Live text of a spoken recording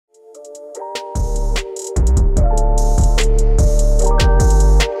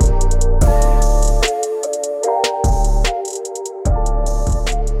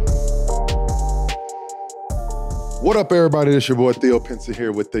What up, everybody? It's your boy Theo Pinson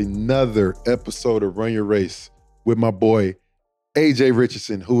here with another episode of Run Your Race with my boy AJ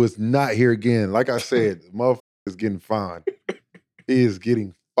Richardson, who is not here again. Like I said, the motherfucker is getting fined. He is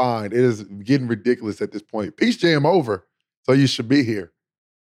getting fined. It is getting ridiculous at this point. Peace Jam over, so you should be here.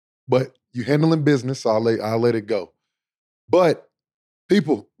 But you handling business, so I'll let it go. But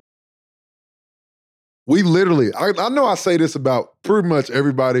people, we literally, I know I say this about pretty much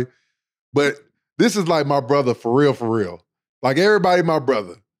everybody, but this is like my brother for real, for real. Like everybody, my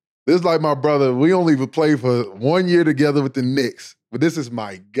brother. This is like my brother. We only even played for 1 year together with the Knicks, but this is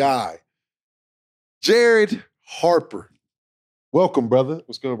my guy, Jared Harper. Welcome, brother.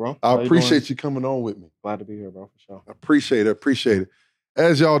 What's good, bro? I appreciate you coming on with me. Glad to be here, bro, for sure. I appreciate it.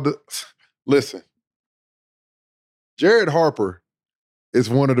 As y'all do, listen, Jared Harper is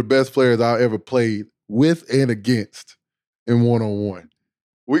one of the best players I ever played with and against in one-on-one.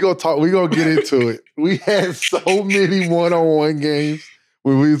 We're gonna get into it. We had so many one-on-one games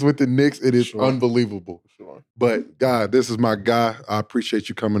when we was with the Knicks. It is unbelievable. Sure. But God, this is my guy. I appreciate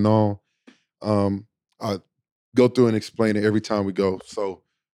you coming on. I go through and explain it every time we go. So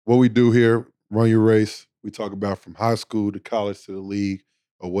what we do here, Run Your Race, we talk about from high school to college to the league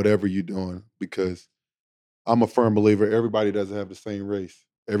or whatever you're doing, because I'm a firm believer everybody doesn't have the same race.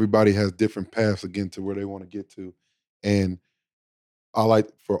 Everybody has different paths again to where they want to get to. And I like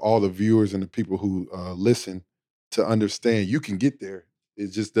for all the viewers and the people who listen to understand you can get there.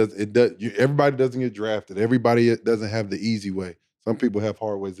 It just doesn't. Everybody doesn't get drafted. Everybody doesn't have the easy way. Some people have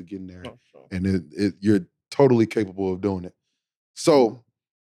hard ways of getting there, and you're totally capable of doing it. So,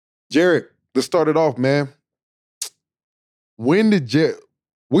 Jared, let's start it off, man. Where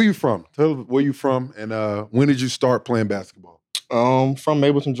you from? Tell us where you from, and when did you start playing basketball? From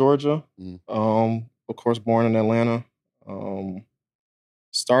Mableton, Georgia. Of course, born in Atlanta.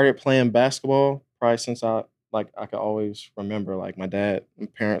 Started playing basketball probably since I could always remember. Like my dad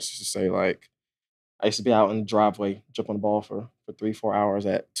and parents used to say, like, I used to be out in the driveway, jump on the ball for 3-4 hours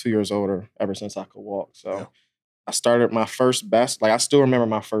at 2 years older, ever since I could walk. So yeah. I started my first I still remember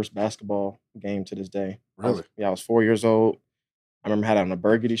my first basketball game to this day. Really? I was 4 years old. I remember having on a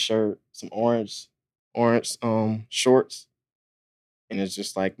burgundy shirt, some orange shorts. And it's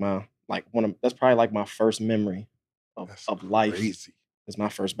just like that's probably like my first memory of life. Crazy. It's my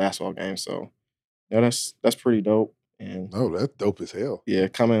first basketball game. So yeah, that's pretty dope. And that's dope as hell. Yeah,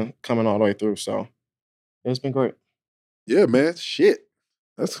 coming all the way through. So it's been great. Yeah, man. Shit.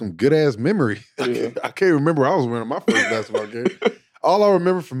 That's some good ass memory. Yeah. I can't remember I was winning my first basketball game. All I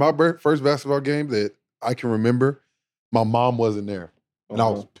remember from my first basketball game that I can remember, my mom wasn't there. And I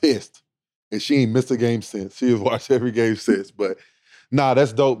was pissed. And she ain't missed a game since. She has watched every game since. But nah,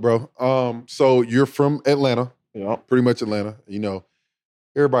 that's dope, bro. So you're from Atlanta. Yeah. Pretty much Atlanta. You know,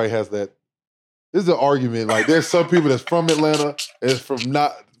 everybody has that. This is an argument. Like, there's some people that's from Atlanta,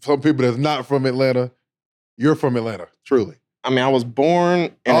 some people that's not from Atlanta. You're from Atlanta, truly. I mean, I was born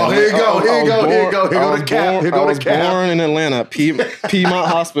in Atlanta. Here you go. Here go the cap. I was born in Atlanta, Piedmont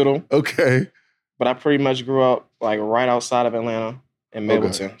Hospital. Okay. But I pretty much grew up like right outside of Atlanta in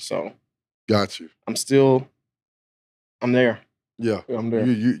Mableton. Okay. So got you. I'm there. Yeah. I'm there.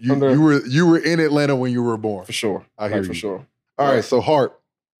 You were in Atlanta when you were born. For sure. I hear you. For sure. All right, so Hart,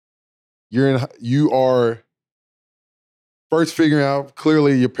 you are first figuring out,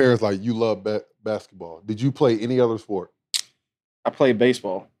 clearly your parents like, you love basketball. Did you play any other sport? I played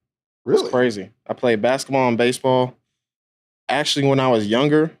baseball. Really? It's crazy. I played basketball and baseball. Actually, when I was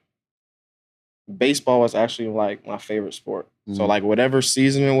younger, baseball was actually like my favorite sport. Mm-hmm. So like whatever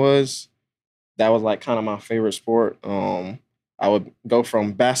season it was, that was like kind of my favorite sport. I would go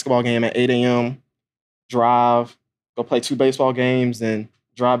from basketball game at 8 a.m., drive, go play 2 baseball games, then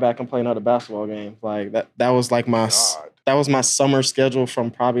drive back and play another basketball game. Like that was like that was my summer schedule from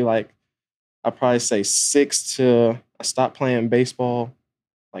probably like, I'd probably say 6 to, I stopped playing baseball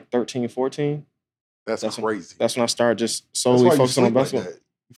like 13, 14. That's crazy. That's when I started just solely focusing on basketball. Like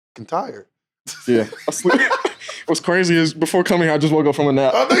you're fucking tired. Yeah. What's crazy is before coming here, I just woke up from a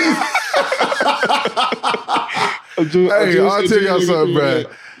nap. I'll tell y'all something, bro.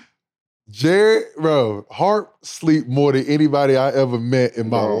 Jared, bro, Hart sleep more than anybody I ever met in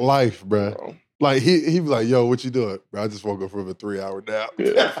my life, bro. Like he be like, "Yo, what you doing, bro? I just woke up from a 3-hour nap."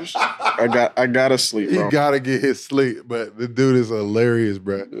 Yeah, for sure. I gotta sleep, bro. He gotta get his sleep, but the dude is hilarious,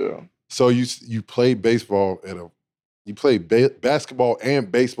 bro. Yeah. So you played baseball you played basketball and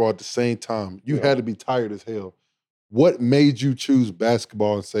baseball at the same time. You had to be tired as hell. What made you choose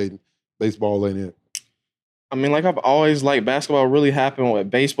basketball and say baseball ain't it? I mean, like I've always liked basketball. It really happened with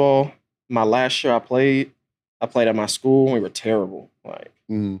baseball. My last year I played at my school and we were terrible. Like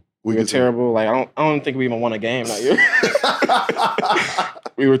We were terrible. Like I don't think we even won a game that year.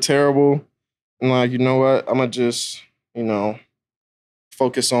 We were terrible. And like, you know what? I'm gonna just,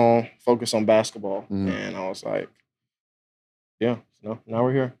 focus on basketball. And I was like, yeah, no, now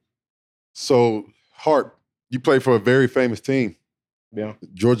we're here. So, Hart, you played for a very famous team. Yeah.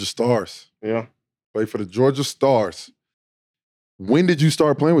 Georgia Stars. Yeah. Played for the Georgia Stars. When did you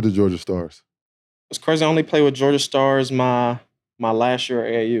start playing with the Georgia Stars? It's crazy. I only played with Georgia Stars my last year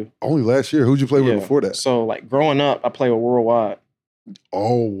at AAU. Only last year? Who'd you play with before that? So, like, growing up, I played with Worldwide.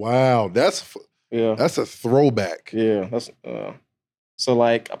 Oh, wow. That's a throwback. Yeah. So,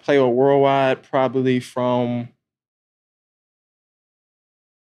 like, I played with Worldwide probably from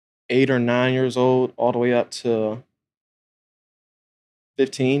 8 or 9 years old all the way up to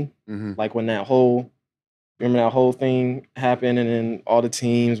 15. Like, when remember that whole thing happened and then all the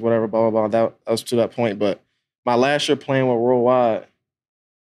teams, whatever, blah, blah, blah. That was to that point. But my last year playing with Worldwide,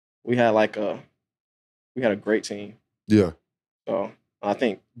 we had a great team. Yeah. So I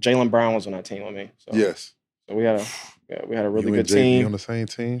think Jaylen Brown was on that team with me. So, yes. So we had a really good JB team. On the same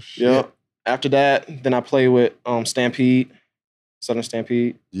team? Yeah. After that, then I played with Stampede, Southern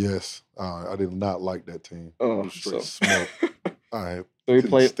Stampede. Yes. I did not like that team. Oh, straight smoke. All right. So we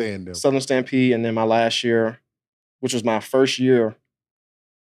played them. Southern Stampede, and then my last year, which was my first year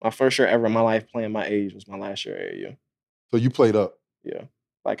ever in my life playing my age, was my last year at AAU. So you played up? Yeah.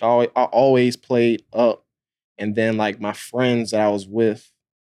 Like I always played up. And then like my friends that I was with,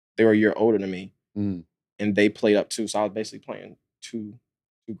 they were a year older than me. And they played up too. So I was basically playing two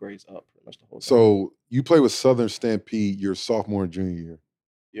grades up pretty much the whole time. So you played with Southern Stampede your sophomore and junior year?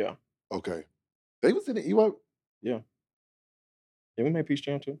 Yeah. Okay. They was in the EY? Yeah. Yeah, we made Peach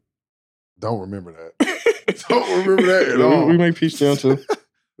Jam too. Don't remember that. Don't remember that at all. We made Peach Jam too.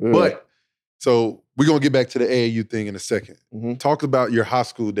 Yeah. But, so we're going to get back to the AAU thing in a second. Talk about your high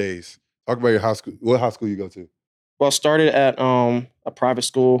school days. Talk about your high school. What high school you go to? Well, I started at a private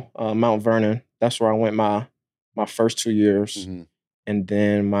school, Mount Vernon. That's where I went my first 2 years. And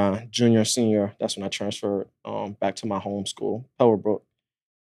then my junior and senior, that's when I transferred back to my home school, Pebblebrook.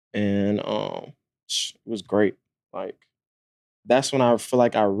 And it was great. Like, that's when I feel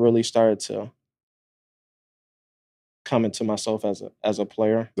like I really started to come into myself as a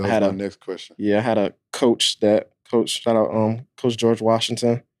player. That was my next question. Yeah, I had a coach shout out Coach George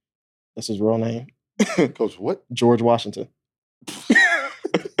Washington. That's his real name. Coach what? George Washington.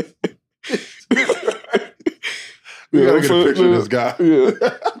 We gotta get a picture of this guy. Yeah.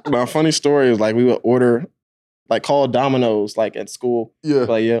 My funny story is like we would order, like call Domino's like at school. Yeah.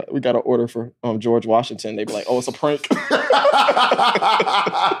 Like, yeah, we got to order for George Washington. They'd be like, oh, it's a prank.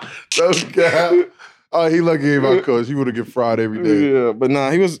 Those guys. Oh, he lucky he my coach. He would have get fried every day. Yeah, but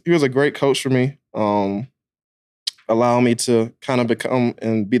nah, he was a great coach for me. Allowing me to kind of become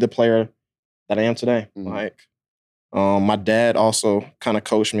and be the player that I am today. Like, my dad also kind of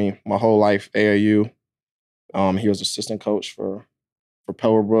coached me my whole life, AAU. He was assistant coach for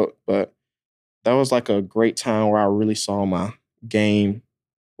Pebblebrook, but that was like a great time where I really saw my game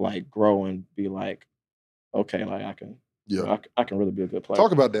like grow and be like, okay, like I can really be a good player.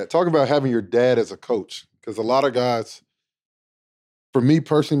 Talk about that. Talk about having your dad as a coach. Because a lot of guys, for me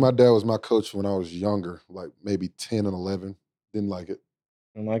personally, my dad was my coach when I was younger, like maybe 10 and 11. Didn't like it.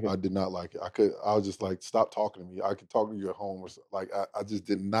 I did not like it. I was just like, stop talking to me. I could talk to you at home. Or like, I just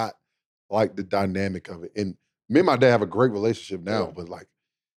did not like the dynamic of it. And me and my dad have a great relationship now, but like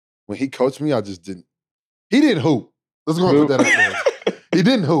when he coached me, I just didn't. He didn't hoop. Let's go and put that out there. He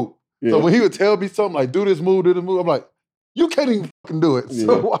didn't hoop. Yeah. So when he would tell me something like, do this move, I'm like, you can't even fucking do it.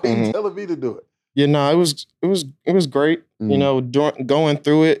 So why are you telling me to do it? Yeah, no, it was great. You know, going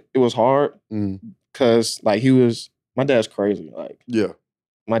through it, it was hard because like my dad's crazy. Like, yeah,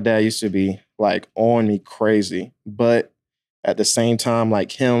 my dad used to be like on me crazy, but at the same time,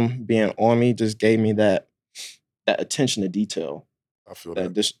 like him being on me just gave me that attention to detail. I feel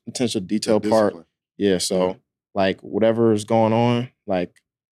that attention to detail that part. Discipline. Yeah, so like whatever is going on, like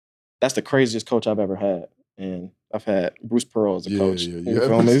that's the craziest coach I've ever had, and I've had Bruce Pearl as a coach. You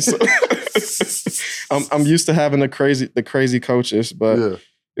feel me? So, I'm used to having the crazy coaches, but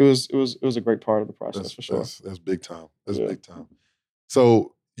it was a great part of the process for sure. That's big time. That's big time.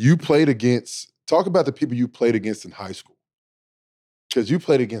 So you played against. Talk about the people you played against in high school, because you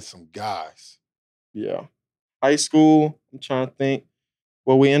played against some guys. Yeah, high school. I'm trying to think.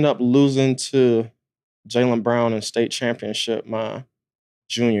 Well, we ended up losing to Jaylen Brown in state championship my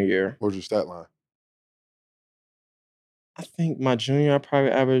junior year. What was your stat line? I think my junior, I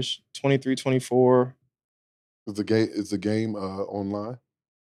probably averaged 23, 24. Is the game online?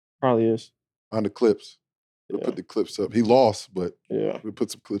 Probably is. On the clips. We'll put the clips up. He lost, but Yeah. we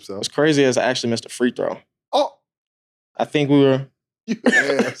put some clips out. What's crazy is I actually missed a free throw. Oh, I think we were. you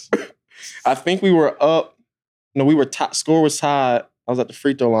ass. I think we were up. No, we were score was tied. I was at the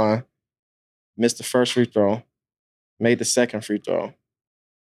free throw line. Missed the first free throw. Made the second free throw.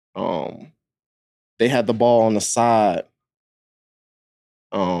 They had the ball on the side.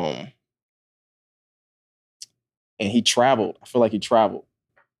 And he traveled. I feel like he traveled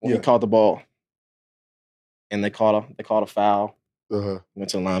when he caught the ball. And they caught a foul. Went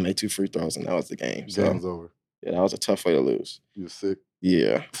to the line, made 2 free throws, and that was the game. Game's over. Yeah, that was a tough way to lose. You were sick.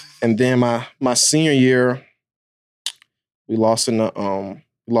 Yeah. And then my senior year, we lost in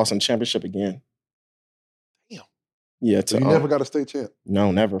the championship again. Damn. Yeah. So you never got a state champ?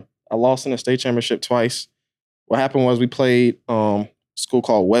 No, never. I lost in the state championship twice. What happened was we played a school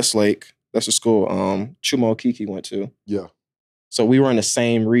called Westlake. That's the school Chuma Okeke went to. Yeah. So we were in the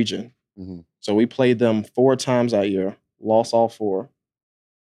same region. Mm-hmm. So we played them 4 times that year. Lost all 4.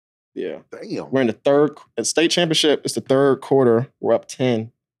 Yeah. Damn. We're in the state championship. It's the 3rd quarter. We're up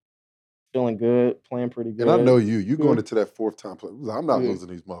 10. Feeling good, playing pretty good. And I know you going into that 4th time play. I'm not losing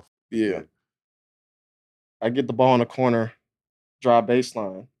these motherfuckers. Yeah. I get the ball in the corner, drive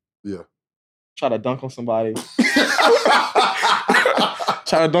baseline. Yeah. Try to dunk on somebody.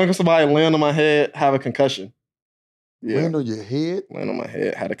 Try to dunk on somebody, land on my head, have a concussion. Yeah. Land on your head? Land on my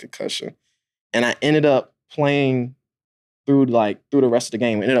head, had a concussion. And I ended up playing through the rest of the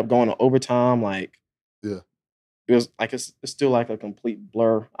game. We ended up going to overtime. Yeah. It was like it's still like a complete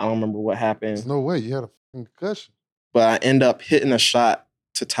blur. I don't remember what happened. There's no way you had a concussion. But I end up hitting a shot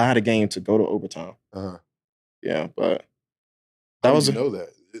to tie the game to go to overtime. Yeah, but that was know that.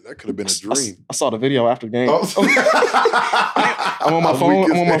 That could have been a dream. I saw the video after the game. Oh. I'm on my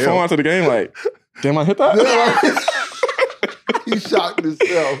phone. I'm on my phone after the game. Like, damn, I hit that. He shocked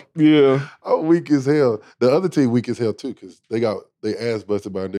himself. Yeah. I'm weak as hell. The other team weak as hell too, because they got their ass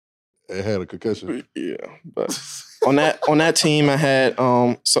busted by a nigga and had a concussion. Yeah, but on that team, I had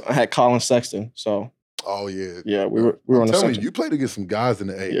Colin Sexton. So. Oh yeah. Yeah, we were on the telling you played against some guys in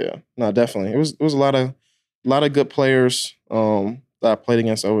the A. Yeah, no, definitely. It was a lot of good players that I played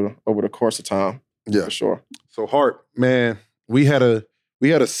against over the course of time. Yeah, for sure. So Hart, man, we had a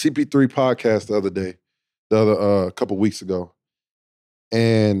CP3 podcast the other couple weeks ago,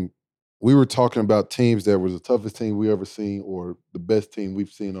 and we were talking about teams that was the toughest team we ever seen or the best team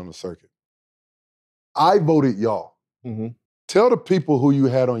we've seen on the circuit. I voted y'all. Mm-hmm. Tell the people who you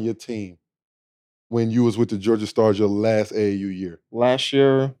had on your team when you was with the Georgia Stars your last AAU year. Last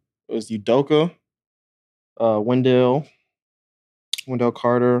year it was Udoka, Wendell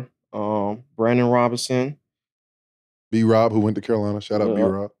Carter, Brandon Robinson. B-Rob, who went to Carolina. Shout out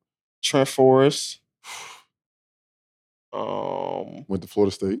B-Rob. Trent Forrest. Went to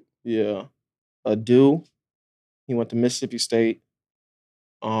Florida State. Yeah. Adu. He went to Mississippi State.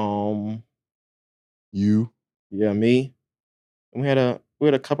 You. Yeah, me. And we had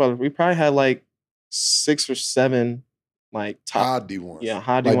a couple we probably had like 6 or 7 like top high D1s. Yeah,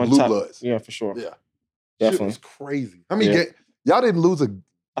 high like D1 blue top. Bloods. Yeah, for sure. Yeah. Definitely. Shit was crazy. I mean, y'all didn't lose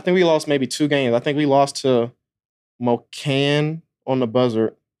I think we lost maybe 2 games. I think we lost to Mocan on the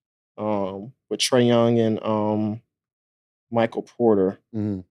buzzer with Trae Young and Michael Porter.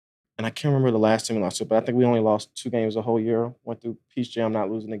 Mm-hmm. And I can't remember the last time we lost to, but I think we only lost 2 games the whole year. Went through Peach Jam,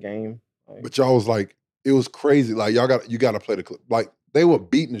 not losing the game. But y'all was like, it was crazy. Like, you got to play the clip. Like, they were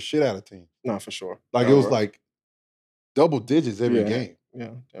beating the shit out of teams. No, for sure. Like, it was like double digits every game. Yeah,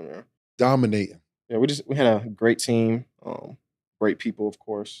 damn right. Dominating. Yeah, we had a great team, great people, of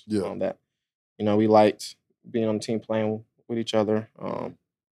course. Yeah. That, we liked being on the team, playing with each other.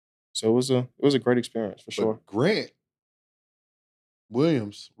 So it was a great experience for sure. Grant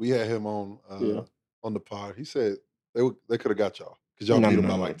Williams, we had him on the pod. He said they could have got y'all because y'all beat them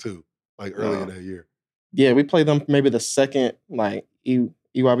by like 2, like earlier that year. Yeah, we played them maybe the second like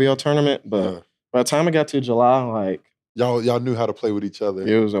EYBL tournament, but by the time it got to July, like y'all knew how to play with each other.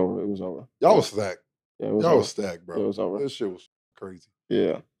 It was over. Y'all was stacked. Yeah, y'all was stacked, bro. It was over. This shit was crazy.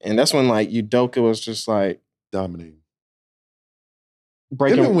 Yeah, and that's when like Udoka was just like dominating,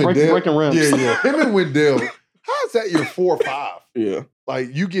 breaking rims. Yeah. Him and Wendell. How's that your 4 or 5? Yeah,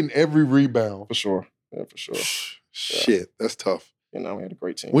 like you getting every rebound for sure. Yeah, for sure. Shit, that's tough. We had a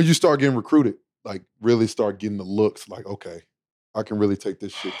great team. When you start getting recruited, like really start getting the looks, like okay, I can really take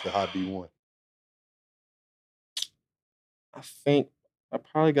this shit to high D1. I think I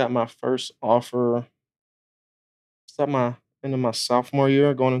probably got my first offer. It's at my end of my sophomore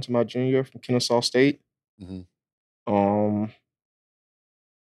year, going into my junior year from Kennesaw State. Mm-hmm.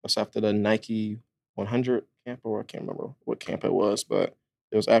 That's after the Nike 100 camp, or I can't remember what camp it was, but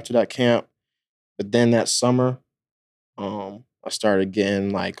it was after that camp. But then that summer, I started getting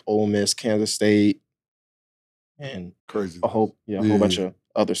like Ole Miss, Kansas State, and Crazy. a whole bunch of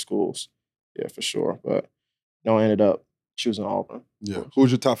other schools. Yeah, for sure. But no, I ended up choosing Auburn. Yeah. Who was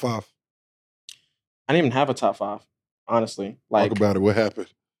your top 5? I didn't even have a top 5, honestly. Talk about it. What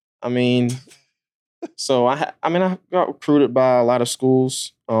happened? I mean, so I got recruited by a lot of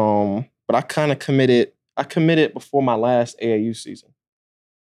schools, but I kind of committed. I committed before my last AAU season.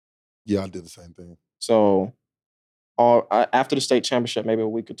 Yeah, I did the same thing. So, after the state championship, maybe a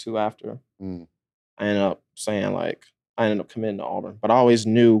week or two after, I ended up saying like I ended up committing to Auburn. But I always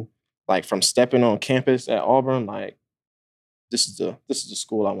knew, like from stepping on campus at Auburn, like this is the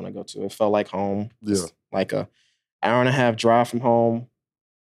school I want to go to. It felt like home. Yeah, it's like a hour and a half drive from home.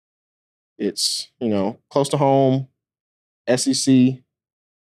 It's close to home. SEC.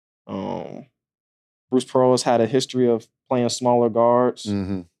 Bruce Pearl's had a history of playing smaller guards,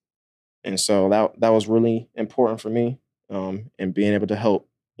 and so that was really important for me, and being able to help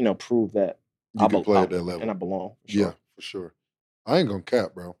prove that you can play at that level and I belong. For sure. Yeah, for sure. I ain't gonna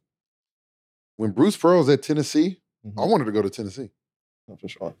cap, bro. When Bruce Pearl was at Tennessee, I wanted to go to Tennessee. For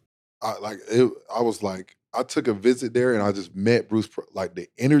sure. I took a visit there and I just met Bruce Pearl. Like the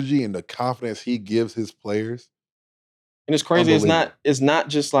energy and the confidence he gives his players. And it's crazy. It's not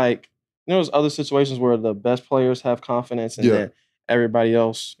just like, there's other situations where the best players have confidence and then everybody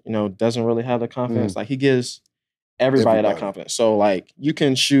else, doesn't really have the confidence. Like he gives everybody that confidence. So like you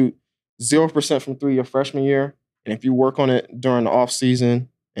can shoot 0% from 3 your freshman year, and if you work on it during the off season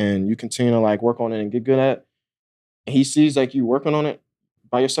and you continue to like work on it and get good at it, and he sees like you working on it,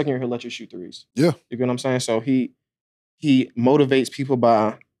 by your second year he'll let you shoot threes. Yeah. You get what I'm saying? So he motivates people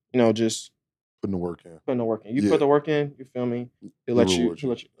by, just putting the work in. You put the work in, you feel me? He'll let you.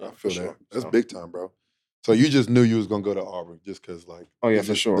 I feel that. That's big time, bro. So you just knew you was gonna go to Auburn just because, like,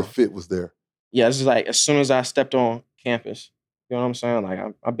 for sure, the fit was there. Yeah, it's just like as soon as I stepped on campus, you know what I'm saying? Like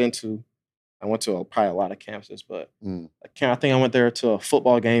I went to probably a lot of campuses, but I think I went there to a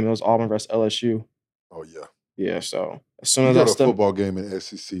football game. It was Auburn versus LSU. Oh yeah. Yeah. So as soon as I stepped, a football game in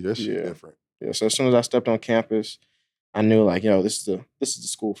SEC, that shit different. Yeah. So as soon as I stepped on campus, I knew like, this is the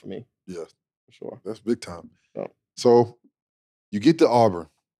school for me. Yeah. For sure. That's big time. Yeah. So you get to Auburn.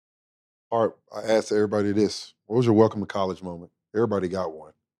 Harp, I asked everybody this. What was your welcome to college moment? Everybody got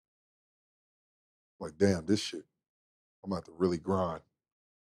one. Like, damn, this shit, I'm about to really grind.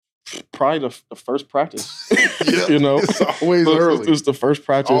 Probably the first practice. Yeah, it's always early. It's the first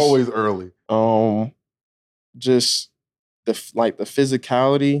practice. Always early. Just the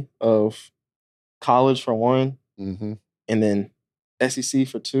physicality of college for one, and then SEC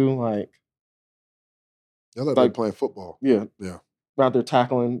for two. Like, y'all out there playing football. Yeah. Out there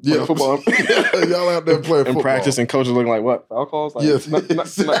tackling football. Y'all out there playing football. And practice, and coaches looking like, what? Foul calls? Like, yes. Not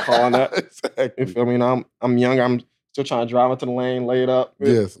calling that. Exactly. You feel me? I'm young. I'm still trying to drive into the lane, lay it up.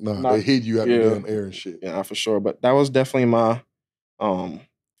 Yes. They hit you out the damn air and shit. Yeah, for sure. But that was definitely my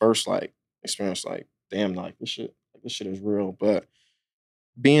first like experience. Like, damn, like this shit is real. But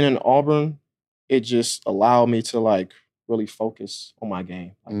being in Auburn, it just allowed me to like really focus on my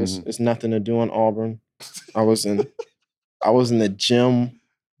game. Like it's nothing to do in Auburn. I was in the gym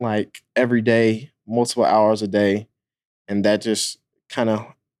like every day, multiple hours a day, and that just kind of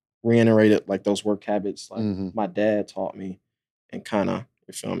reiterated like those work habits like my dad taught me, and kind of,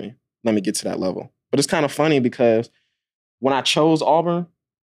 you feel me, let me get to that level. But it's kind of funny because when I chose Auburn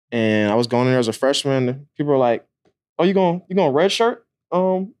and I was going in there as a freshman, people were like, "Oh, you going redshirt?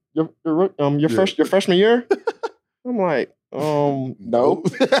 Your freshman year?" I'm like, no. No,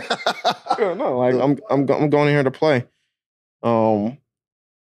 like I'm going in here to play.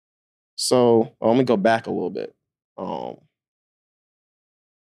 So let me go back a little bit. So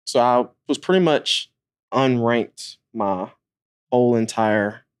I was pretty much unranked my whole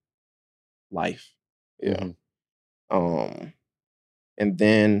entire life. Yeah. And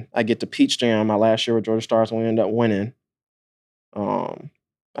then I get to Peach Jam my last year with Georgia Stars, and we end up winning. I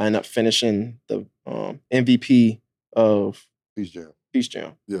end up finishing the MVP of Peach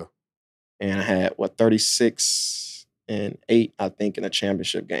Jam. Yeah. And I had 36 and 8, I think, in a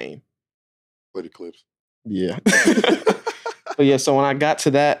championship game. Play the clips. Yeah. But yeah, so when I got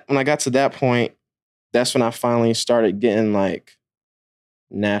to that point, that's when I finally started getting like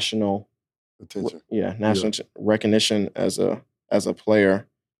national attention. National recognition as a player.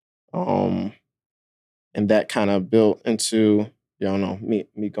 And that kind of built into,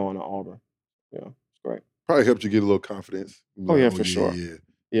 me going to Auburn. Yeah, it's great. Probably helped you get a little confidence. Like, for sure. Yeah.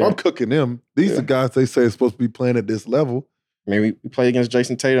 I'm cooking them. These are guys they say are supposed to be playing at this level. I mean, we played against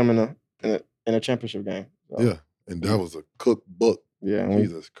Jason Tatum in a championship game. So. Yeah, and that was a cookbook. Yeah.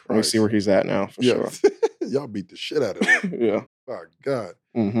 Jesus Christ. Let me see where he's at now for sure. Y'all beat the shit out of him. Yeah. My God.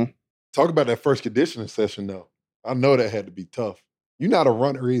 Mm-hmm. Talk about that first conditioning session, though. I know that had to be tough. You're not a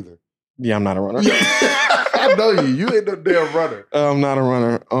runner either. Yeah, I'm not a runner. I know you. You ain't no damn runner. I'm not a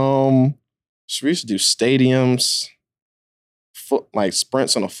runner. So we used to do stadiums, like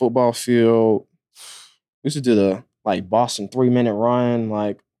sprints on a football field. We used to do the Boston 3-minute run.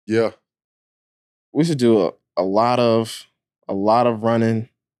 Yeah. We used to do a lot of running,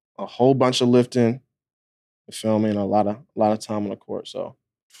 a whole bunch of lifting. You feel me? And a lot of time on the court. So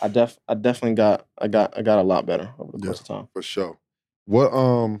I definitely got a lot better over the course of time. For sure. What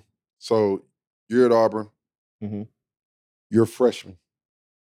so you're at Auburn. Mm-hmm. You're a freshman.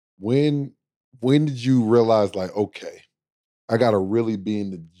 When did you realize, like, okay, I gotta really be in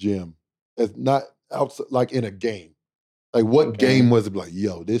the gym? It's not outside, like in a game. Like, what game was it? Like,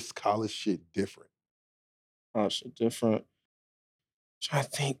 yo, this college shit different. College shit different. I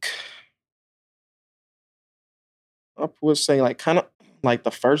think I would say kind of like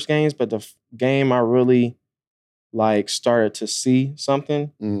the first games, but the game I really started to see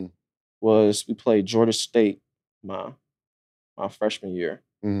something was we played Georgia State my freshman year,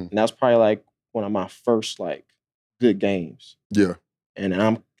 and that was probably one of my first good games. Yeah, and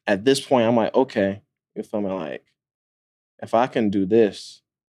I'm at this point I'm like, okay, you feel me? If I can do this,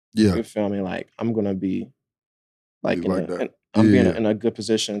 you feel me? I'm gonna be in a good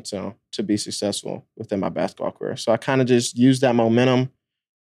position to be successful within my basketball career. So I kind of just used that momentum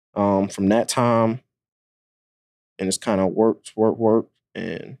from that time, and it's kind of worked,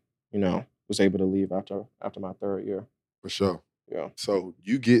 and was able to leave after my third year. For sure. Yeah. So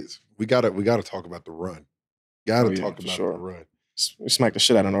we gotta talk about the run. Gotta talk about the run. We smacked the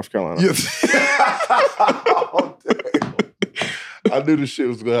shit out of North Carolina. Yes. Oh, I knew the shit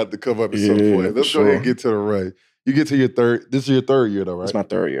was gonna have to come up at some point. Let's go ahead and get to the run. You get to your third. This is your third year, though, right? It's my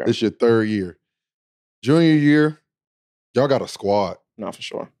third year. This is your third year. Junior year, y'all got a squad. Not for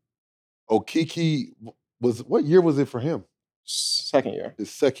sure. Okiki what year was it for him? Second year.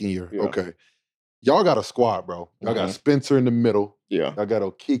 His second year. Yeah. Okay. Y'all got a squad, bro. Y'all got Spencer in the middle. Yeah. Y'all got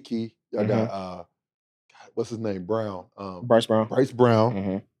Okiki. Y'all got what's his name? Brown. Bryce Brown. Bryce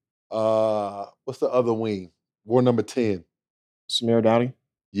Brown. What's the other wing? War number 10. Samir Dowdy.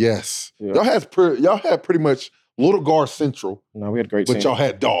 Yes. Yeah. Y'all had pretty much Little Guard Central. No, we had a great team. But y'all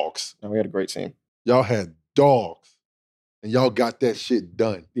had dogs. No, we had a great team. Y'all had dogs. And y'all got that shit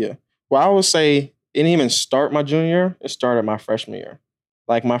done. Yeah. Well, I would say it didn't even start my junior year. It started my freshman year.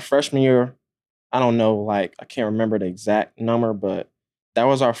 My freshman year, I don't know, I can't remember the exact number, but that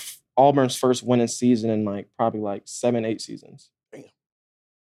was our Auburn's first winning season in probably 7-8 seasons. Damn.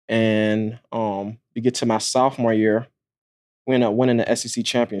 And we get to my sophomore year, we ended up winning the SEC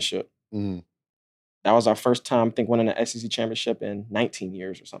championship. Mm. That was our first time, I think, winning the SEC championship in 19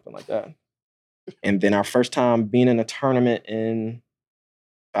 years or something like that. And then our first time being in a tournament in,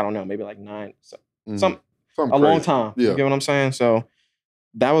 I don't know, maybe 9, a long time. Yeah. You get what I'm saying? So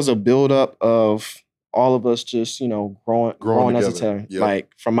that was a buildup of all of us just, growing as a team.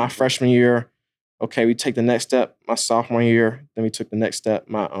 Yep. From my freshman year, okay, we take the next step my sophomore year, then we took the next step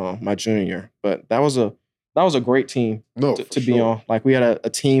my junior year. But that was a great team to be on. We had a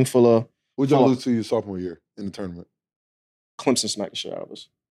team full of. What'd y'all lose to your sophomore year in the tournament? Clemson smacked the shit out of us.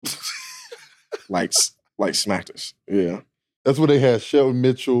 Smacked us. Yeah. That's what they had. Shelton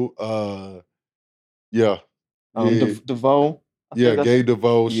Mitchell. Yeah. DeVoe. Gabe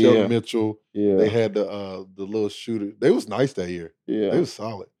DeVoe, Shelton Mitchell. Yeah. They had the little shooter. They was nice that year. Yeah. They was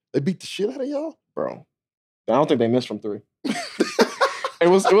solid. They beat the shit out of y'all? Bro. I don't think they missed from 3. It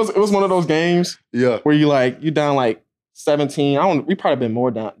was one of those games where you down 17. We probably been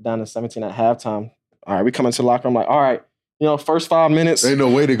more down to 17 at halftime. All right, we come into the locker room all right, first 5 minutes. Ain't no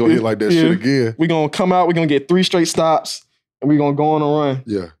way they gonna hit like that shit again. We gonna come out, we gonna get 3 straight stops, and we gonna go on a run.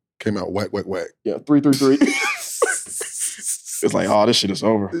 Yeah. Came out whack, whack, whack. Yeah, 3-3-3. It's this shit is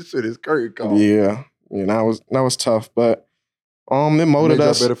over. This shit is curtain call. Yeah. That was tough. But it molded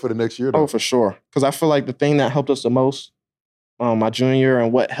us better for the next year, though. Oh, for sure. Because I feel like the thing that helped us the most my junior year,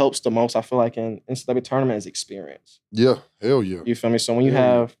 and what helps the most, I feel like, in NCAA tournament is experience. Yeah, hell yeah. You feel me? So when you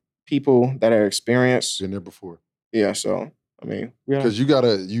have people that are experienced, been there before. Yeah. So because you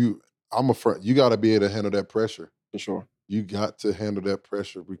gotta be able to handle that pressure. For sure. You got to handle that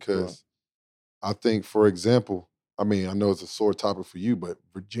pressure because I think, for example, I know it's a sore topic for you, but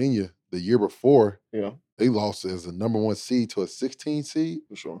Virginia the year before, they lost as a number 1 seed to a 16 seed.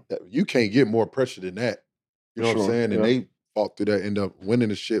 For sure. You can't get more pressure than that. You know what I'm saying? And they fought through that, end up winning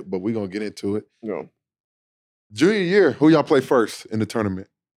the shit, but we're going to get into it. Yeah. Junior year, who y'all play first in the tournament?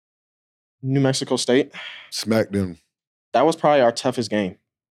 New Mexico State. Smacked them. That was probably our toughest game.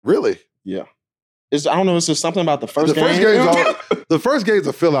 Really? Yeah. I don't know. It's just something about the first game. The first game's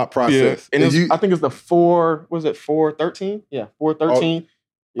a fill out process. Yeah. And I think it's the 413? Yeah, 413.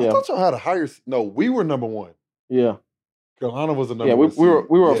 I thought y'all had a higher. No, we were number one. Yeah. Carolina was the number one.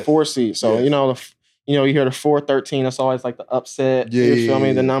 We were a 4 seed. So you hear the 413. That's always like the upset. Yeah, you feel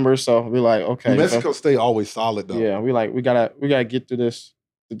me? The numbers. So we're like, okay. New Mexico State always solid though. Yeah, we gotta get through this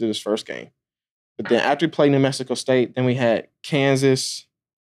to do this first game. But then after we played New Mexico State, then we had Kansas,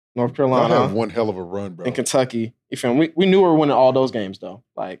 North Carolina. Y'all had one hell of a run, bro. And Kentucky. You feel me? We knew we were winning all those games though.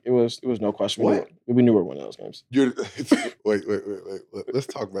 Like it was no question. We knew we were winning those games. Wait. Let's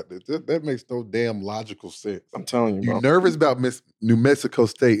talk about this. That makes no damn logical sense. I'm telling you, bro. You're nervous about New Mexico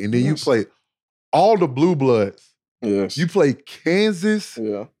State, and then you play all the Blue Bloods. Yes. You play Kansas,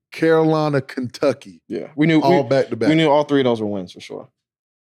 Carolina, Kentucky. Yeah. We knew all back to back. We knew all three of those were wins for sure.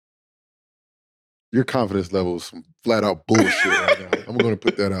 Your confidence level is some flat out bullshit right now. I'm going to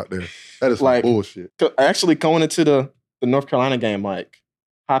put that out there. That is some bullshit. Actually, going into the North Carolina game, like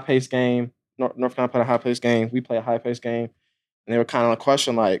high-paced game, North Carolina played a high-paced game. We play a high-paced game. And they were kind of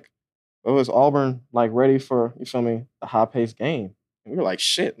question like, is Auburn like ready for, you feel me, a high-paced game? And we were like,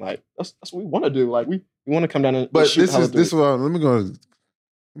 shit, like that's what we want to do. Like we want to come down and shoot. But this is what let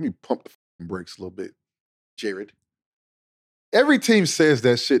me pump the brakes a little bit, Jared. Every team says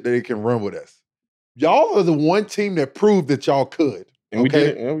that shit that they can run with us. Y'all are the one team that proved that y'all could. And we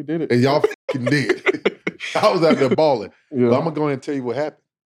did it. Yeah, we did it. And y'all fucking did. I was out there balling. Yeah. But I'm going to go ahead and tell you what happened.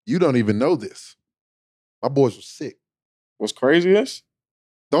 You don't even know this. My boys were sick. What's crazy is?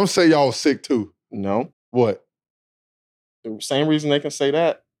 Don't say y'all was sick too. No. What? The same reason they can say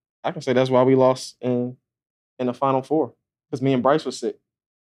that, I can say that's why we lost in the Final Four. Because me and Bryce was sick.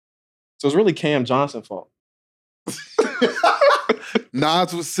 So it's really Cam Johnson's fault.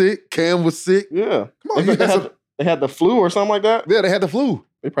 Nas was sick. Cam was sick. Yeah. Come on, they had the flu or something like that? Yeah, they had the flu.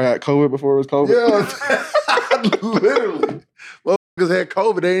 They probably had COVID before it was COVID. Yeah. Literally. Motherfuckers had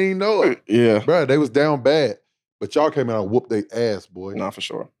COVID. They didn't even know it. Yeah. Bro, they was down bad. But y'all came out and whooped their ass, boy. Nah, for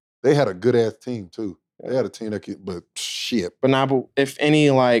sure. They had a good-ass team, too. They had a team that could, but shit. But if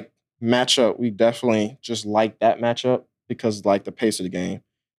any, like, matchup, we definitely just like that matchup because, like, the pace of the game.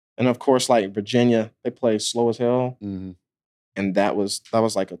 And, of course, like, Virginia, they play slow as hell. Mm-hmm. And that was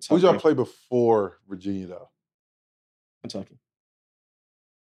like a tough Who'd y'all play before Virginia, though? Kentucky.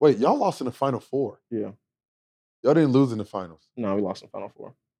 Wait, y'all lost in the Final Four? Yeah. Y'all didn't lose in the finals? No, we lost in the Final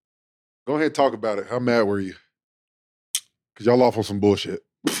Four. Go ahead and talk about it. How mad were you? Because y'all off on some bullshit.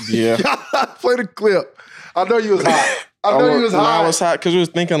 Yeah. Play the clip. I know you was hot. I was hot because we was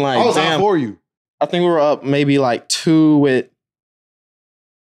thinking like, I was damn. hot for you. I think we were up maybe like 2 with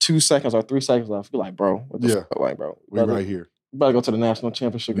 2 seconds or 3 seconds left. We're like, bro, what the fuck? Like, bro. We right here. We better go to the national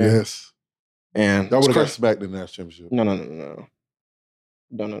championship game. Yes. And y'all would have got smacked in the national championship. No.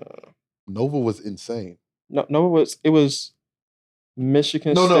 Nova was insane. No, it was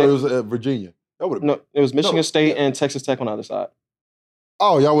Michigan State. No, it was Virginia. It was Michigan State and Texas Tech on the other side.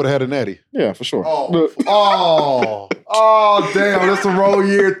 Oh, y'all would have had a natty. Yeah, for sure. Oh, damn. That's a roll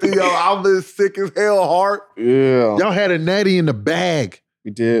year, Theo. I'm as sick as hell, Hart. Yeah. Y'all had a natty in the bag.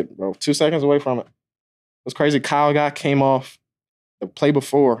 We did, bro. 2 seconds away from it. It was crazy. Kyle guy came off the play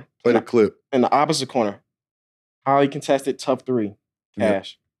before. Play the clip. In the opposite corner. Highly contested, tough 3.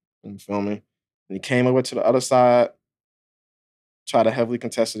 Cash. You feel me? And he came over to the other side. Tried to heavily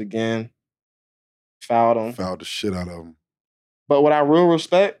contest it again. Fouled him. Fouled the shit out of him. But what I real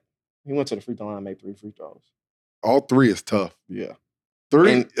respect, he went to the free throw line and made 3 free throws. All 3 is tough. Yeah.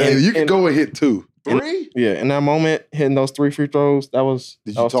 3? And you can go and hit 2. 3? Yeah. In that moment, hitting those 3 free throws, that was...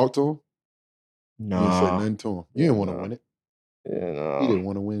 Did you talk to him? No. You didn't say nothing to him. You didn't want to win it. Yeah, no. You didn't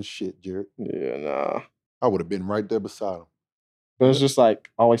want to win shit, Jared. Yeah, nah. I would have been right there beside him. But it's just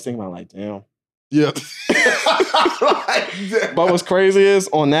like, always thinking about like, damn. Yeah. But what's crazy is,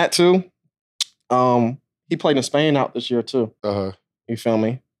 on that too, he played in Spain out this year too. Uh-huh. You feel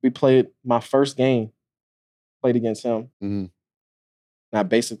me? We played my first game, played against him. Mm-hmm. And I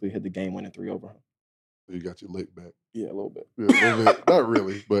basically hit the game-winning 3 over him. You got your lick back. Yeah, a little bit. Yeah, a little bit. Not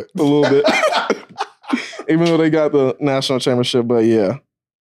really, but a little bit. Even though they got the national championship, but yeah.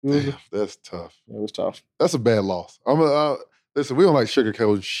 That's tough. It was tough. That's a bad loss. Listen, we don't like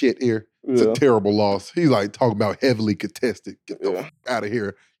sugarcoating shit here. It's a terrible loss. He's like talking about heavily contested. Get the fuck out of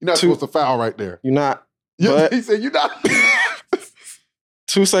here. You're not supposed to foul right there. You're not. He said you're not.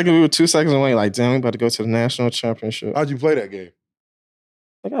 2 seconds, we were 2 seconds away. Like, damn, we about to go to the national championship. How'd you play that game?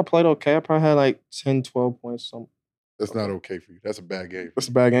 I think I played okay. I probably had like 10, 12 points. Something. That's not okay for you. That's a bad game. That's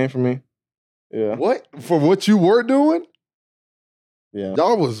a bad game for me. Yeah. What? For what you were doing? Yeah.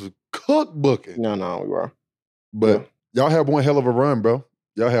 Y'all was cookbooking. No, we were. But Y'all have one hell of a run, bro.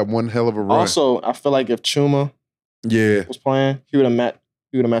 Y'all have one hell of a run. Also, I feel like if Chuma was playing, he would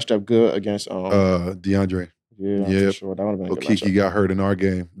have matched up good against DeAndre. Yeah, for sure. That would have been a good matchup. Okeke got hurt in our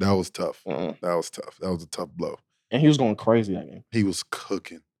game. That was tough. That was tough. That was a tough blow. And he was going crazy that game. He was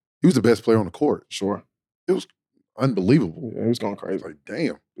cooking. He was the best player on the court. Sure. It was unbelievable. Yeah, he was going crazy. Like,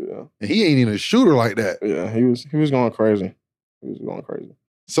 damn. Yeah. And he ain't even a shooter like that. Yeah, he was going crazy. He was going crazy.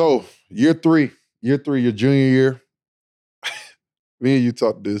 So, year three, your junior year. Me and you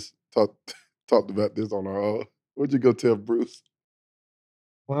talked about this on our own. What'd you go tell Bruce?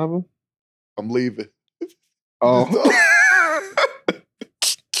 What happened? I'm leaving. Oh.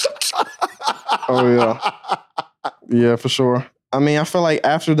 Oh, yeah. Yeah, for sure. I mean, I feel like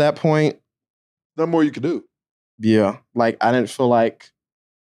after that point, nothing more you could do. Yeah. Like, I didn't feel like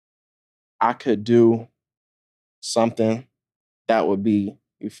I could do something that would be,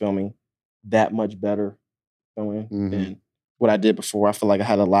 you feel me, that much better, you feel me, than what I did before. I feel like I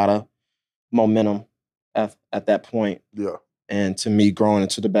had a lot of momentum at that point. Yeah. And to me, growing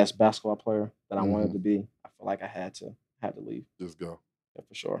into the best basketball player that I wanted to be, I feel like I had to leave. Just go. Yeah,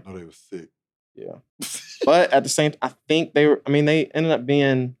 for sure. No, they were sick. Yeah. But at the same time, I think they ended up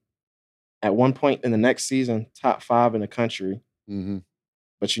being, at one point in the next season, top 5 in the country.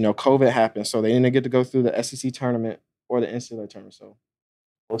 But, COVID happened, so they didn't get to go through the SEC tournament or the NCAA tournament. So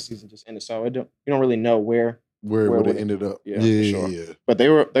both season just ended. So you don't really know where it ended up. Yeah, for sure. Yeah. But they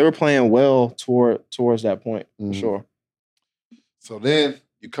were playing well towards that point, for sure. So then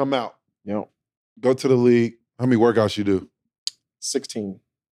you come out. Yep. Go to the league. How many workouts you do? 16.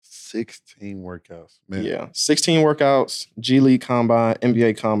 16 workouts, man. Yeah, 16 workouts, G League combine,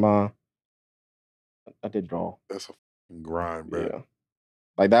 NBA combine. I did it all. That's a fucking grind, bro. Yeah.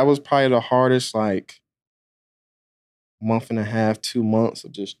 Like, that was probably the hardest, month and a half, 2 months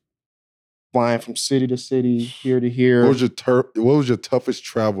of just flying from city to city, here to here. What was your toughest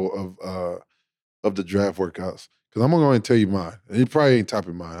travel of the draft workouts? Because I'm going to tell you mine. And it probably ain't top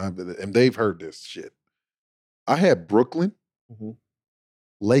of mine. And they've heard this shit. I had Brooklyn,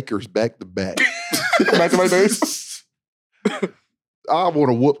 Lakers back to back. Back to my days. I want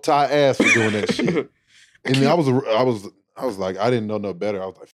to whoop Ty ass for doing that shit. And then I was like, I didn't know no better. I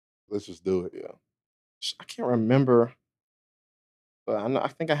was like, let's just do it. Yeah. I can't remember, but I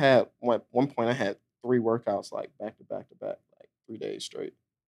think I had at one point I had 3 workouts back to back, 3 days straight.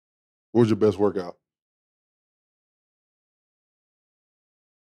 What was your best workout?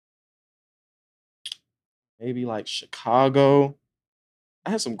 Maybe Chicago. I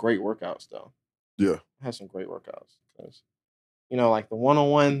had some great workouts though. Yeah. I had some great workouts because, the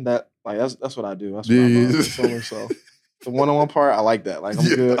one-on-one that's what I do. That's what I love. So the one-on-one part, I like that. I'm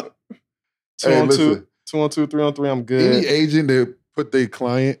good. 2-on-2, 2-on-2, 3-on-3, I'm good. Any agent that put their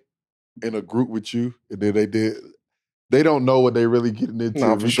client in a group with you and then they don't know what they really getting into.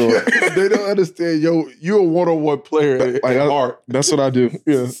 No, for sure. They don't understand. You're a one-on-one player at heart. That's what I do.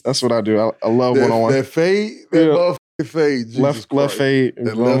 Yeah, that's what I do. I love one-on-one. That fade, motherfucking fade. Jesus left fade.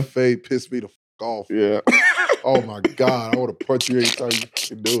 That left fade pissed me the fuck off. Yeah. Oh my God, I want to punch you every time you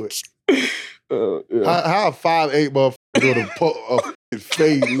can do it. Yeah. How a 5'8" motherfucker doing a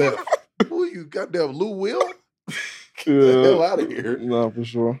fade left? Who you goddamn Lou Will? Get the hell out of here. No, for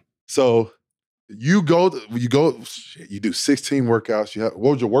sure. So you do 16 workouts.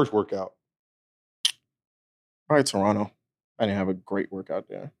 What was your worst workout? Probably Toronto. I didn't have a great workout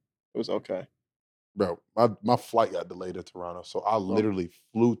there. It was okay. Bro, my flight got delayed to Toronto. So I literally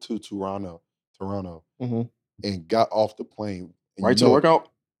flew to Toronto, and got off the plane. And to the workout?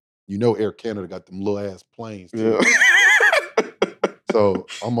 Air Canada got them little ass planes too. Yeah. So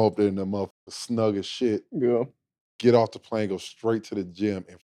I'm up there in the motherfucker snug as shit. Yeah. Get off the plane, go straight to the gym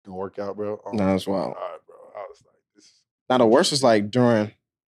and fucking work out, bro. Oh, that's wild. God, bro. I was like, this. Now the worst is during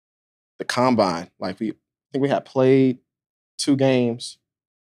the combine. I think we had played 2 games,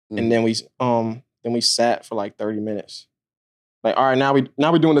 and then we sat for 30 minutes. All right, now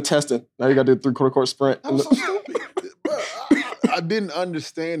we're doing the testing. Now you got to do the 3/4 court sprint. That was so stupid. Bro, I didn't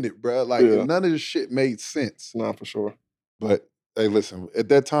understand it, bro. None of this shit made sense. No, for sure. But hey, listen, at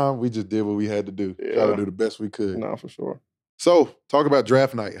that time, we just did what we had to do. Yeah. Try to do the best we could. No, for sure. So, talk about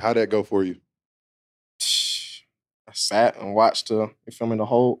draft night. How'd that go for you? I sat and watched the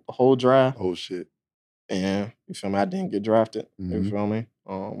whole draft. Oh, shit. And, you feel me, I didn't get drafted. You feel me?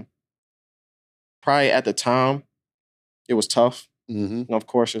 Probably at the time, it was tough. And of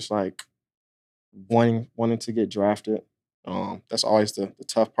course, it's wanting to get drafted. That's always the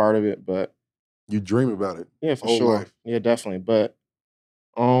tough part of it, but you dream about it. Yeah, for sure. Life. Yeah, definitely. But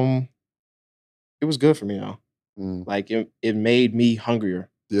it was good for me though. It made me hungrier.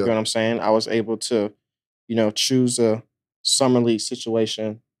 Yeah. You know what I'm saying? I was able to, choose a summer league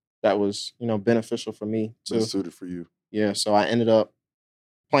situation that was, beneficial for me too. Best suited for you. Yeah, so I ended up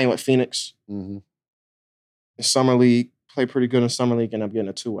playing with Phoenix Mm-hmm. in summer league. Played pretty good in summer league, and I'm getting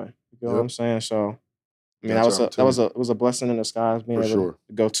a 2-way. You know what I'm saying? So, I mean, it was a blessing in disguise being able to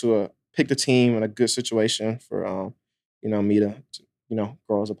go to pick the team in a good situation for me to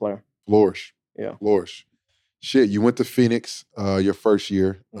grow as a player. Flourish. Yeah. Flourish. Shit, you went to Phoenix your first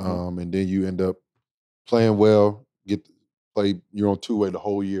year, Mm-hmm. and then you end up playing well, play your own 2-way the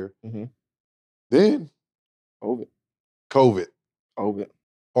whole year. Mm-hmm. Then COVID.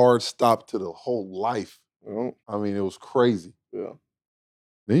 Hard stop to the whole life. Yeah. I mean, it was crazy. Yeah.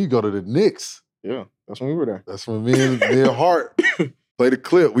 Then you go to the Knicks. Yeah, that's when we were there. That's when me and Hart played a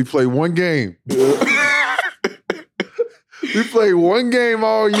clip. We played one game. Yeah. We played one game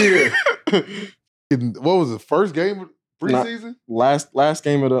all year. What was it? First game of preseason? Last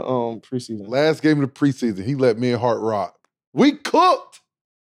game of the preseason. Last game of the preseason. He let me and Hart rock. We cooked.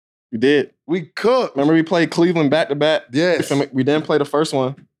 We did. We cooked. Remember we played Cleveland back to back? Yes. We didn't play the first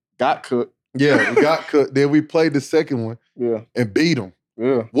one. Got cooked. Yeah, we got cooked. Then we played the second one. Yeah. And beat them.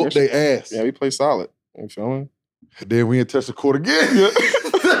 Yeah. Whooped their ass. Yeah, we played solid. You feel me? And then we didn't touch the court again. Yeah.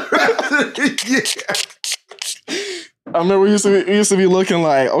 I remember we used to be looking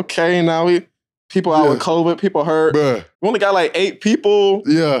like, okay, now people out with COVID, people hurt. Bruh. We only got like 8 people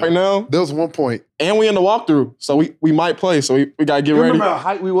right now. There was one point. And we in the walkthrough. So we might play. So we gotta get ready. Remember how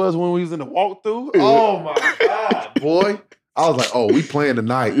hype we was when we was in the walkthrough? Yeah. Oh my God, boy. I was like, oh, we playing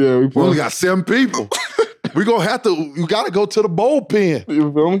tonight. Yeah, we only got 7 people. We gonna have to, you gotta go to the bullpen.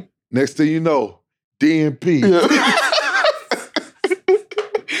 You feel me? Next thing you know, DNP. Yeah.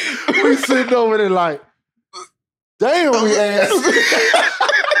 We sitting over there like, damn, we ass.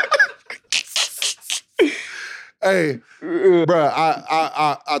 Hey, bro,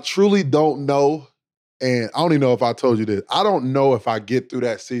 I truly don't know, and I don't even know if I told you this. I don't know if I get through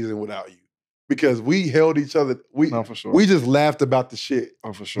that season without you. Because we held each other. For sure. We just laughed about the shit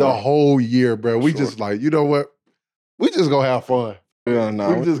for sure. the whole year, bro. We just like, you know what? We just gonna have fun. Yeah,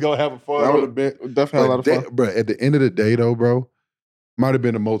 no. We just gonna have a fun on the bench. Definitely had a lot of fun. Bro, at the end of the day, though, bro, might have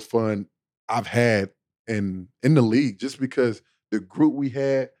been the most fun I've had in the league, just because the group we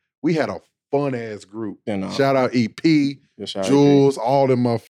had a fun-ass group. Yeah, no. Shout out EP, shout Jules, all them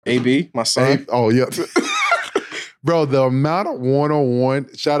motherfuckers. AB, my son. Oh, yeah. Bro, the amount of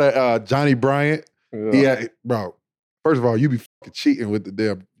one-on-one, shout out Johnny Bryant. Yeah. Bro, first of all, you be fucking cheating with the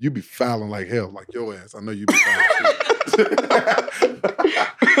damn, you be fouling like hell, like your ass. I know you be fouling.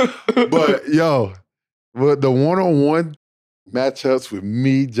 But, yo, with the one-on-one matchups with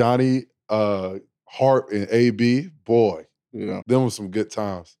me, Johnny, Harp, and AB, boy, them was some good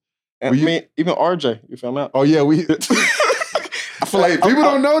times. And even RJ, you feel me? Oh, yeah, we... I feel like people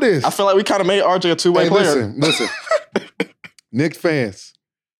don't know this. I feel like we kind of made RJ a 2-way player. Listen. Knicks fans,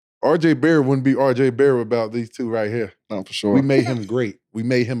 RJ Barrett wouldn't be RJ Barrett without these two right here. No, for sure. We made him great. We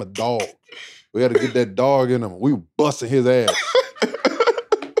made him a dog. We had to get that dog in him. We were busting his ass.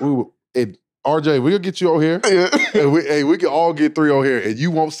 RJ, we'll get you on here. Yeah. And we can all get 3 on here, and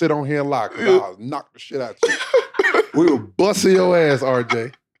you won't sit on here and lie, because I'll knock the shit out you. We were busting your ass,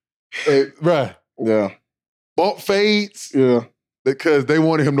 RJ. Hey, bruh. Yeah. Bump fades. Yeah. Because they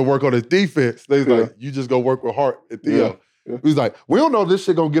wanted him to work on his defense. They was like, you just go work with Hart at Theo. Yeah. Yeah. He was like, we don't know if this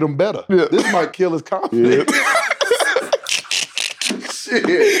shit gonna get him better. Yeah. This might kill his confidence. Yeah.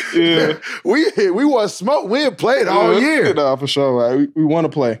 Shit. Yeah. We want smoke. We ain't played all year. No, for sure. Right? We want to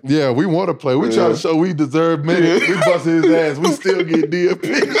play. Yeah, we want to play. We try to show we deserve minutes. We busted his ass. We still get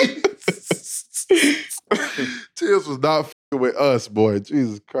DFP. Tibbs was not f***ing with us, boy.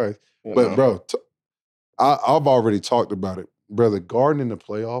 Jesus Christ. Yeah. But, bro, I've already talked about it. Brother, Garden in the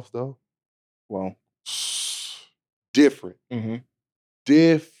playoffs, though? Well. Different. Mm-hmm.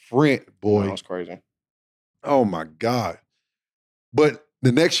 Different, boy. That was crazy. Oh, my God. But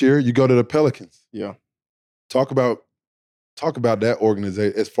the next year, you go to the Pelicans. Yeah. Talk about that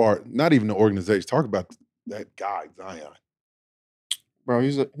organization, as far, not even the organization, talk about that guy, Zion. Bro,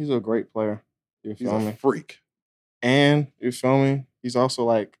 he's a great player. You feel me? He's a freak. And, you feel me? He's also,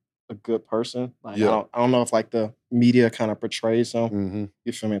 like, a good person. Like, I don't know if, like, the media kind of portrays him, mm-hmm.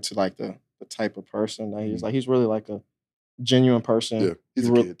 you feel me, to, like, the type of person that he's. Mm-hmm. Like, he's really, like, a genuine person. Yeah, he's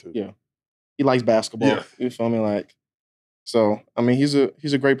a kid, too. Yeah. He likes basketball. Yeah. You feel me? Like, so, I mean, he's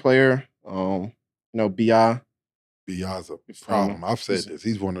a great player. B.I. B.I.'s a problem. I've said this.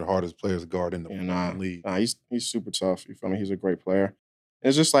 He's one of the hardest players to guard in the league. He's super tough. You feel me? He's a great player.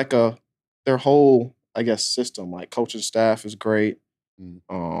 It's just like their whole, I guess, system. Like, coaching staff is great.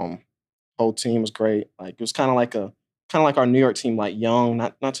 Whole team is great. Like, it was kind of like a kind of like our New York team, like young,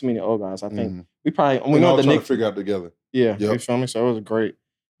 not too many old guys. I think we and know all the trying Knicks to figure out together. Yeah, Yep. you feel me? So it was a great.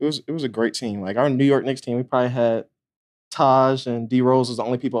 It was a great team. Like our New York Knicks team, we probably had Taj and D Rose was the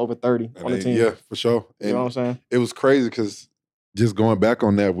only people over 30 on the team. Yeah, for sure. And you know what I'm saying? It was crazy because just going back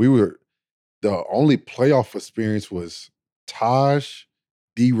on that, we were the only playoff experience was Taj,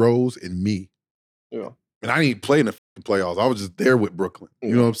 D Rose, and me. Yeah. And I didn't even play in the playoffs. I was just there with Brooklyn. You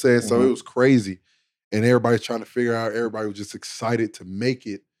Yeah. know what I'm saying? So it was crazy. And everybody's trying to figure out, everybody was just excited to make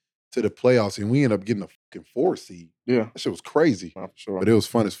it to the playoffs. And we ended up getting a fucking 4 seed. Yeah. That shit was crazy. For sure. But it was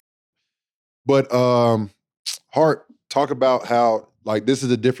fun as But Hart, talk about how like this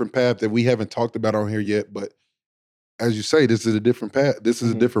is a different path that we haven't talked about on here yet. But as you say, this is a different path. This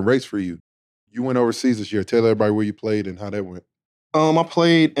is a different race for you. You went overseas this year. Tell everybody where you played and how that went. I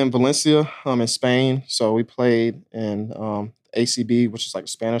played in Valencia, in Spain. So we played in ACB, which is like the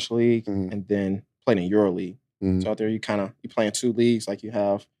Spanish league, and then played in EuroLeague. So out there, you play in 2 leagues. Like you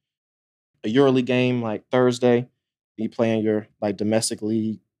have a EuroLeague game like Thursday. You play in your like domestic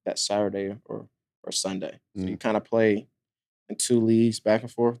league that Saturday or Sunday. So you kind of play in 2 leagues back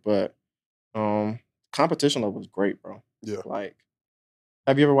and forth. But competition level was great, bro. Yeah. Like,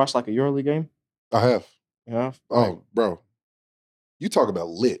 have you ever watched like a EuroLeague game? I have. You have? Oh, bro. You talk about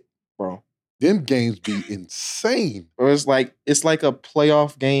lit. Bro. Them games be insane. Or it's like a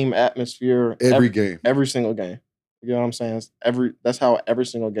playoff game atmosphere every game. Every single game. You know what I'm saying? That's how every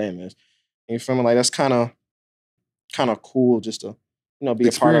single game is. And you feel me? Like that's kind of cool just to, be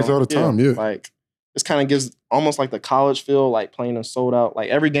experience a part of all the time, yeah. Like this kind of gives almost like the college feel, like playing a sold out. Like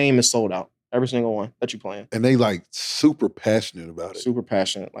every game is sold out. Every single one that you're playing. And they like super passionate about it. Super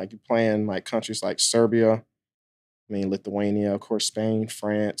passionate. Like you're playing like countries like Serbia, Lithuania, of course, Spain,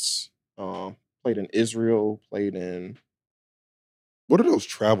 France, played in Israel, played in... What are those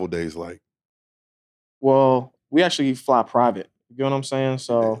travel days like? Well, we actually fly private. You know what I'm saying?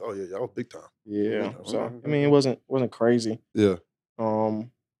 So... Oh, yeah, y'all big time. Yeah. So, it wasn't crazy. Yeah.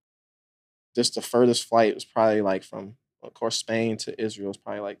 Just the furthest flight was probably like from, of course, Spain to Israel was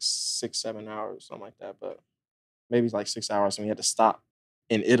probably like 6-7 hours, something like that. But maybe it's like 6 hours, and we had to stop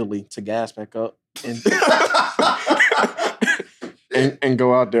in Italy to gas back up and and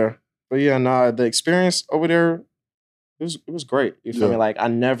go out there. But yeah, the experience over there, it was great. You feel me? Like I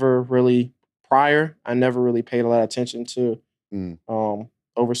never really paid a lot of attention to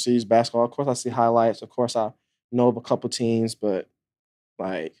overseas basketball. Of course, I see highlights. Of course, I know of a couple teams, but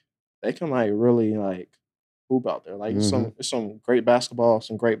like they can like really like hoop out there. Like it's some great basketball,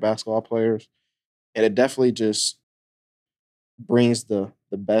 some great basketball players, and it definitely just brings the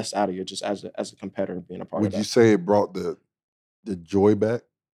best out of you just as a competitor being a part of that. Would you say it brought the joy back?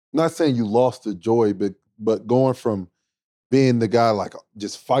 Not saying you lost the joy, but going from being the guy like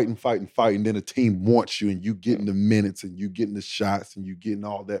just fighting, then a team wants you and you getting the minutes and you getting the shots and you getting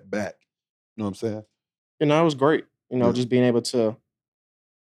all that back. You know what I'm saying? It was great. Just being able to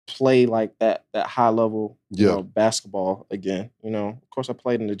play like that high level basketball again. Of course I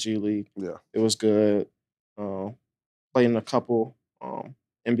played in the G League. Yeah. It was good. Played in a couple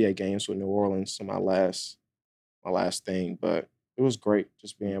NBA games with New Orleans on my last thing, but it was great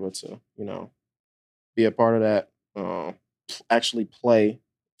just being able to, be a part of that. Actually play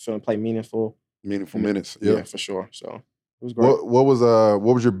meaningful minutes. Yeah, for sure. So it was great. What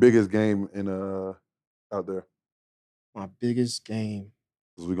was your biggest game in out there? My biggest game.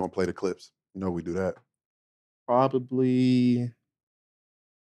 Because we're gonna play the clips. We do that. Probably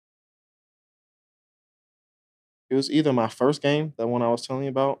it was either my first game, the one I was telling you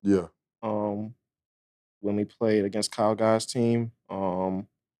about. Yeah. When we played against Kyle Guy's team, or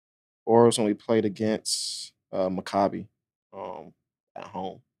it was when we played against Maccabi at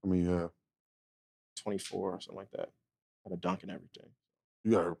home. 24 or something like that. Had a dunk and everything.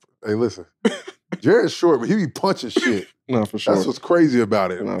 Hey, listen. Jared's short, but he be punching shit. No, for sure. That's what's crazy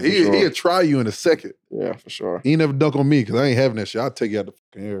about it. No, He'll try you in a second. Yeah, for sure. He ain't never dunk on me because I ain't having that shit. I'll take you out the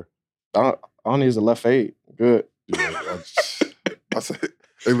fucking air. All I need is a left fade. Good. Yeah, I said,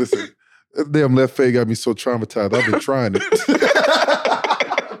 hey, listen. That damn left fade got me so traumatized. I've been trying it.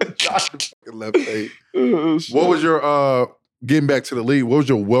 Left fade. What was your getting back to the league? What was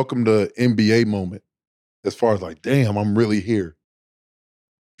your welcome to NBA moment? As far as like, damn, I'm really here.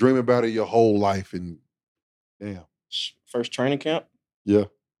 Dream about it your whole life and damn. First training camp? Yeah.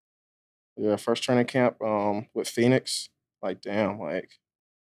 Yeah, first training camp with Phoenix. Like, damn, like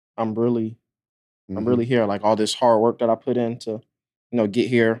I'm really here. Like all this hard work that I put in to, get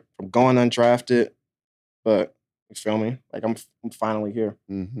here from going undrafted. But you feel me? Like I'm finally here.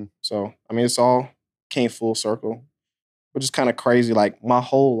 So it's all came full circle, which is kind of crazy. Like my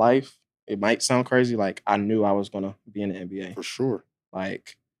whole life, it might sound crazy. Like, I knew I was going to be in the NBA. For sure.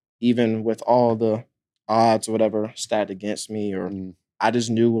 Like, even with all the odds or whatever stacked against me, or I just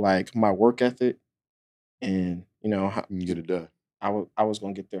knew, like, my work ethic and, you know, you can get it done. I was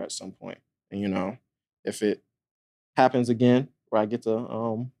going to get there at some point. And, you know, if it happens again where I get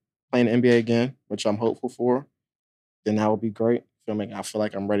to play in the NBA again, which I'm hopeful for, then that would be great. Feel me? I feel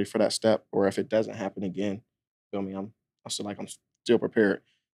like I'm ready for that step. Or if it doesn't happen again, feel me? I feel like I'm still prepared.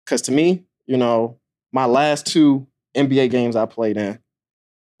 Because to me, you know, my last 2 NBA games I played in,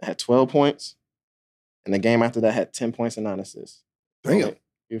 I had 12 points. And the game after that had 10 points and 9 assists. Damn.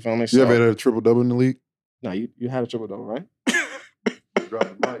 You feel me? You ever had a triple-double in the league? No, you had a triple-double, right? Drop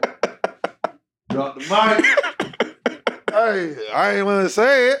the mic. Drop the mic. Hey, I ain't want to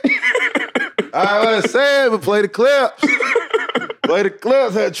say it. I ain't want to say it, but play the clips. Play the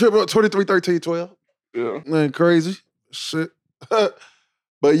clips. Had triple 23, 13, 12. Yeah. Ain't crazy. Shit.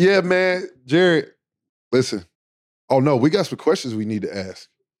 But yeah, man, Jared, listen. Oh, no, we got some questions we need to ask.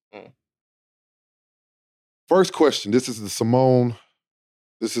 First question. This is a Simone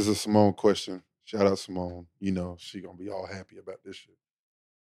question. Shout out Simone. You know, she going to be all happy about this shit.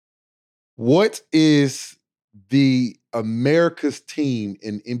 What is the America's team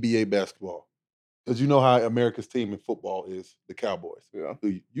in NBA basketball? Because you know how America's team in football is the Cowboys. Yeah.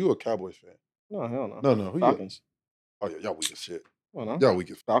 You a Cowboys fan? No, hell no. No. Who Falcons. Oh, yeah, y'all weak as shit. Oh, no. Y'all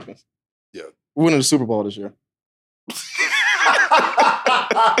weak as Falcons. Yeah. We're winning the Super Bowl this year.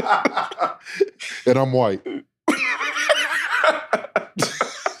 And I'm white.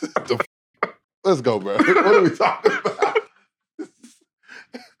 Let's go, bro. What are we talking about?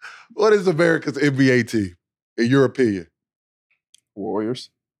 What is America's NBA team, in your opinion? Warriors.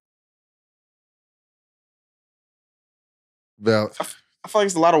 Val, I feel like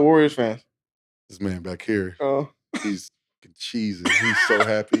it's a lot of Warriors fans. this man back here, Oh. he's cheesing. He's so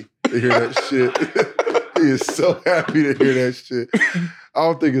happy to hear that shit. He is so happy to hear that shit. I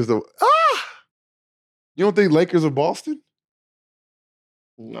don't think it's the... You don't think Lakers are Boston?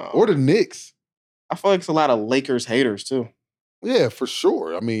 No. Or the Knicks? I feel like it's a lot of Lakers haters, too. Yeah, for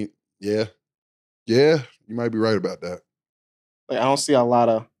sure. I mean, yeah. Yeah, you might be right about that. Like, I don't see a lot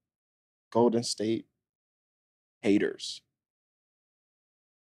of Golden State haters.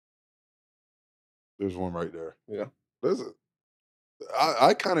 There's one right there. Yeah.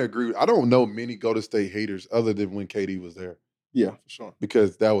 I kind of agree. I don't know many Golden State haters other than when KD was there. Yeah, for sure.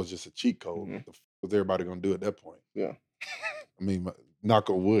 Because that was just a cheat code. Mhm. What the was everybody going to do at that point? Yeah. I mean,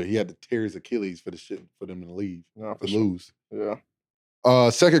 knock on wood, he had to tear his Achilles for them to leave, No, for to sure. lose. Yeah.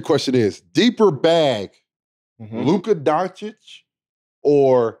 Second question is, deeper bag, Mhm. Luka Doncic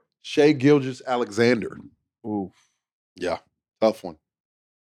or Shai Gilgeous-Alexander? Ooh. Yeah, tough one.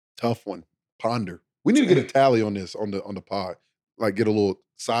 Ponder. We need to get a tally on this on the pod. Like get a little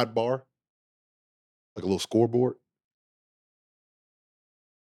sidebar, like a little scoreboard.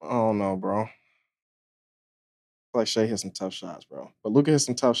 I don't know, bro. I feel like Shai hit some tough shots, bro. But Luka hit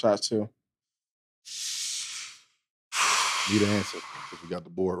some tough shots, too. Need an answer because we got the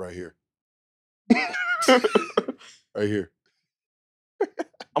board right here. Right here.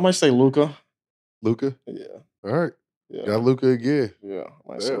 I might say Luka. Luka? Yeah. All right. Yeah. Got Luka again. Yeah.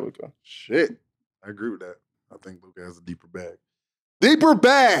 I might say Luka. Shit. I agree with that. I think Luka has a deeper bag. Deeper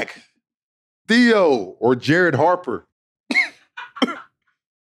bag! Theo or Jared Harper?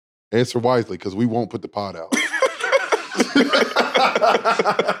 Answer wisely, because we won't put the pod out.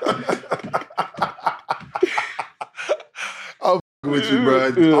 I'm with you,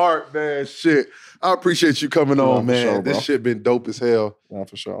 bro. Heart, man. Shit. I appreciate you coming on, man. Sure, this shit been dope as hell. Yeah,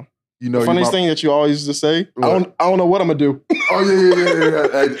 for sure. You know, the funniest thing that you always used to say, I don't know what I'm gonna do. Oh,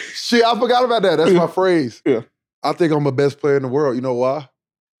 yeah. Hey, shit, I forgot about that. That's my phrase. Yeah. I think I'm the best player in the world. You know why?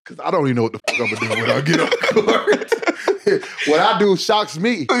 Because I don't even know what the fuck I'm gonna do when I get on court. What I do shocks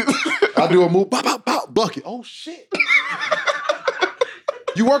me. I do a move, pop, pop, pop, bucket. Oh, shit.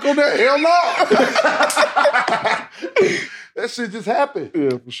 You work on that? Hell no. That shit just happened.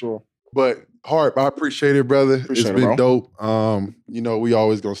 Yeah, for sure. But Harp, I appreciate it, brother. It's been dope. You know, we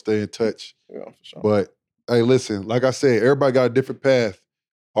always gonna stay in touch. Yeah, for sure. But hey, listen, like I said, everybody got a different path.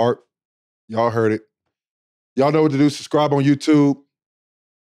 Harp, y'all heard it. Y'all know what to do. Subscribe on YouTube.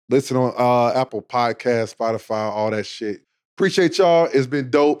 Listen on Apple Podcasts, Spotify, all that shit. Appreciate y'all. It's been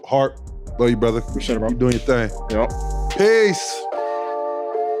dope. Harp, love you, brother. Appreciate it, bro. You doing your thing. Yep. Peace.